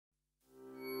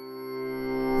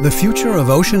The future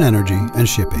of ocean energy and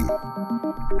shipping.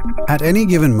 At any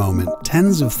given moment,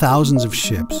 tens of thousands of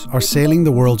ships are sailing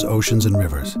the world's oceans and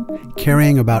rivers,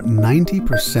 carrying about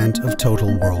 90% of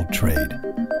total world trade.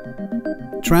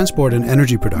 Transport and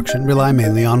energy production rely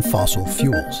mainly on fossil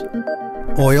fuels.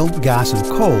 Oil, gas, and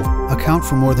coal account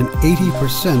for more than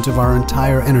 80% of our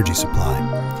entire energy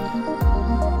supply.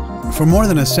 For more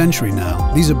than a century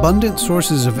now, these abundant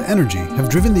sources of energy have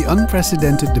driven the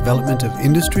unprecedented development of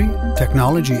industry,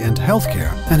 technology, and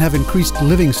healthcare, and have increased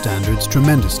living standards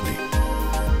tremendously.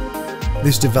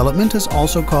 This development has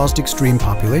also caused extreme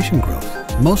population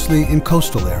growth, mostly in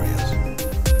coastal areas.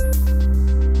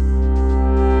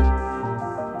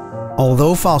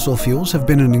 Although fossil fuels have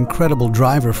been an incredible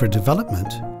driver for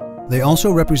development, they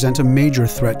also represent a major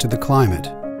threat to the climate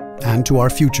and to our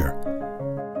future.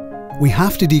 We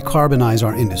have to decarbonize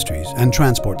our industries and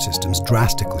transport systems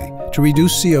drastically to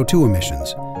reduce CO2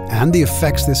 emissions and the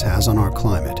effects this has on our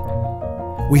climate.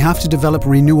 We have to develop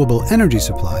renewable energy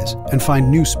supplies and find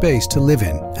new space to live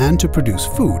in and to produce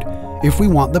food if we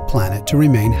want the planet to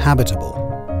remain habitable.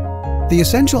 The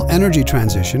essential energy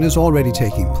transition is already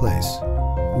taking place.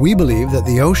 We believe that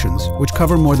the oceans, which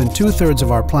cover more than 2/3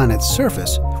 of our planet's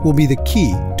surface, will be the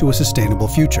key to a sustainable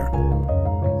future.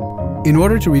 In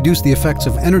order to reduce the effects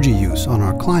of energy use on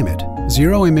our climate,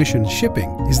 zero-emission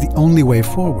shipping is the only way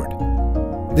forward.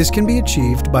 This can be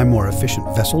achieved by more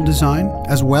efficient vessel design,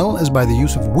 as well as by the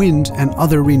use of wind and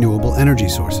other renewable energy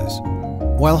sources.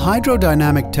 While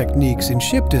hydrodynamic techniques in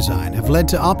ship design have led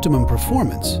to optimum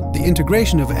performance, the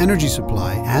integration of energy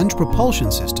supply and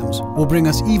propulsion systems will bring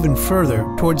us even further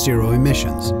towards zero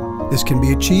emissions. This can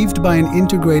be achieved by an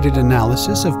integrated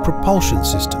analysis of propulsion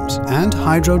systems and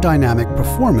hydrodynamic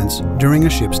performance during a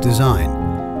ship's design.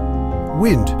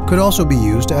 Wind could also be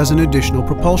used as an additional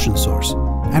propulsion source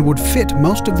and would fit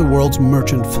most of the world's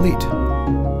merchant fleet.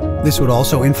 This would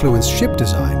also influence ship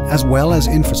design as well as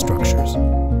infrastructures.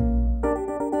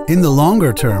 In the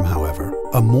longer term, however,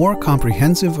 a more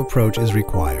comprehensive approach is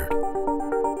required.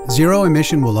 Zero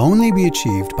emission will only be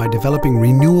achieved by developing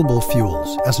renewable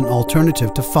fuels as an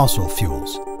alternative to fossil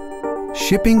fuels.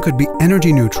 Shipping could be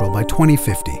energy neutral by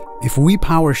 2050 if we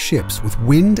power ships with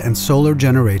wind and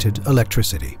solar-generated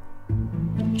electricity.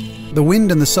 The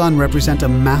wind and the sun represent a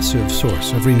massive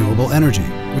source of renewable energy,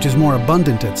 which is more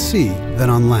abundant at sea than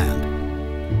on land.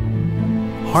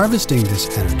 Harvesting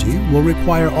this energy will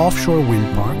require offshore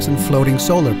wind parks and floating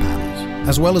solar panels,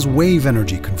 as well as wave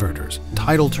energy converters,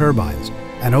 tidal turbines,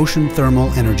 and ocean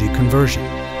thermal energy conversion.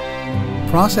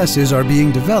 Processes are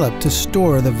being developed to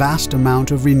store the vast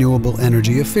amount of renewable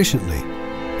energy efficiently,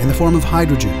 in the form of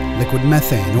hydrogen, liquid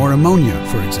methane, or ammonia,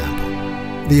 for example.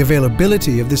 The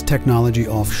availability of this technology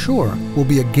offshore will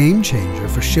be a game changer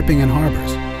for shipping and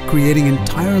harbors, creating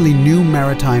entirely new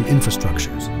maritime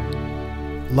infrastructures.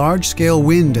 Large-scale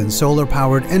wind and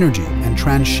solar-powered energy and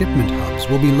transshipment hubs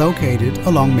will be located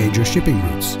along major shipping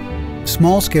routes.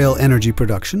 Small-scale energy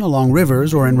production along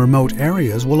rivers or in remote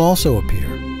areas will also appear,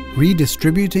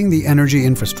 redistributing the energy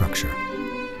infrastructure.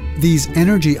 These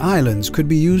energy islands could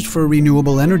be used for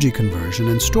renewable energy conversion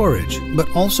and storage, but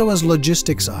also as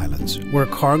logistics islands where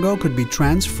cargo could be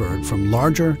transferred from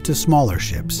larger to smaller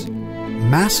ships.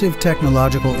 Massive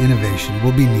technological innovation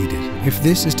will be needed if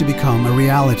this is to become a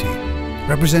reality,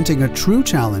 representing a true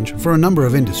challenge for a number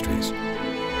of industries.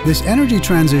 This energy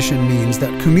transition means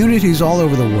that communities all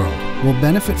over the world will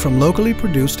benefit from locally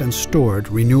produced and stored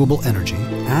renewable energy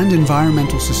and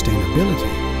environmental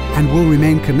sustainability, and will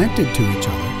remain connected to each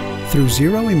other through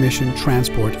zero-emission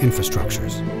transport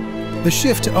infrastructures. The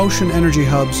shift to ocean energy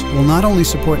hubs will not only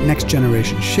support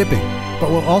next-generation shipping,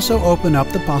 but will also open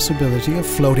up the possibility of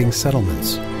floating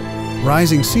settlements.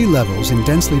 Rising sea levels in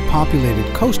densely populated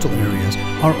coastal areas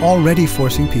are already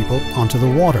forcing people onto the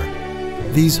water.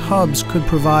 These hubs could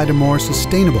provide a more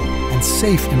sustainable and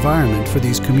safe environment for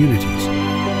these communities.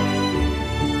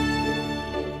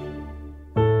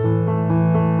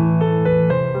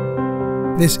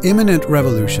 This imminent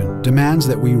revolution demands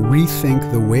that we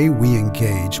rethink the way we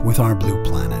engage with our blue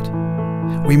planet.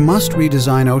 We must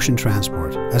redesign ocean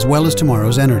transport as well as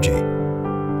tomorrow's energy.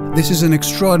 This is an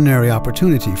extraordinary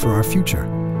opportunity for our future,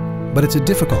 but it's a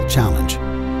difficult challenge.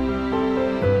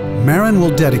 MARIN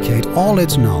will dedicate all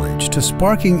its knowledge to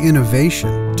sparking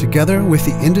innovation together with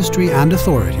the industry and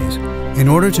authorities in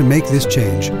order to make this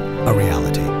change a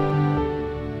reality.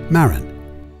 MARIN.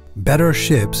 Better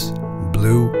ships,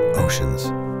 blue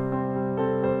oceans.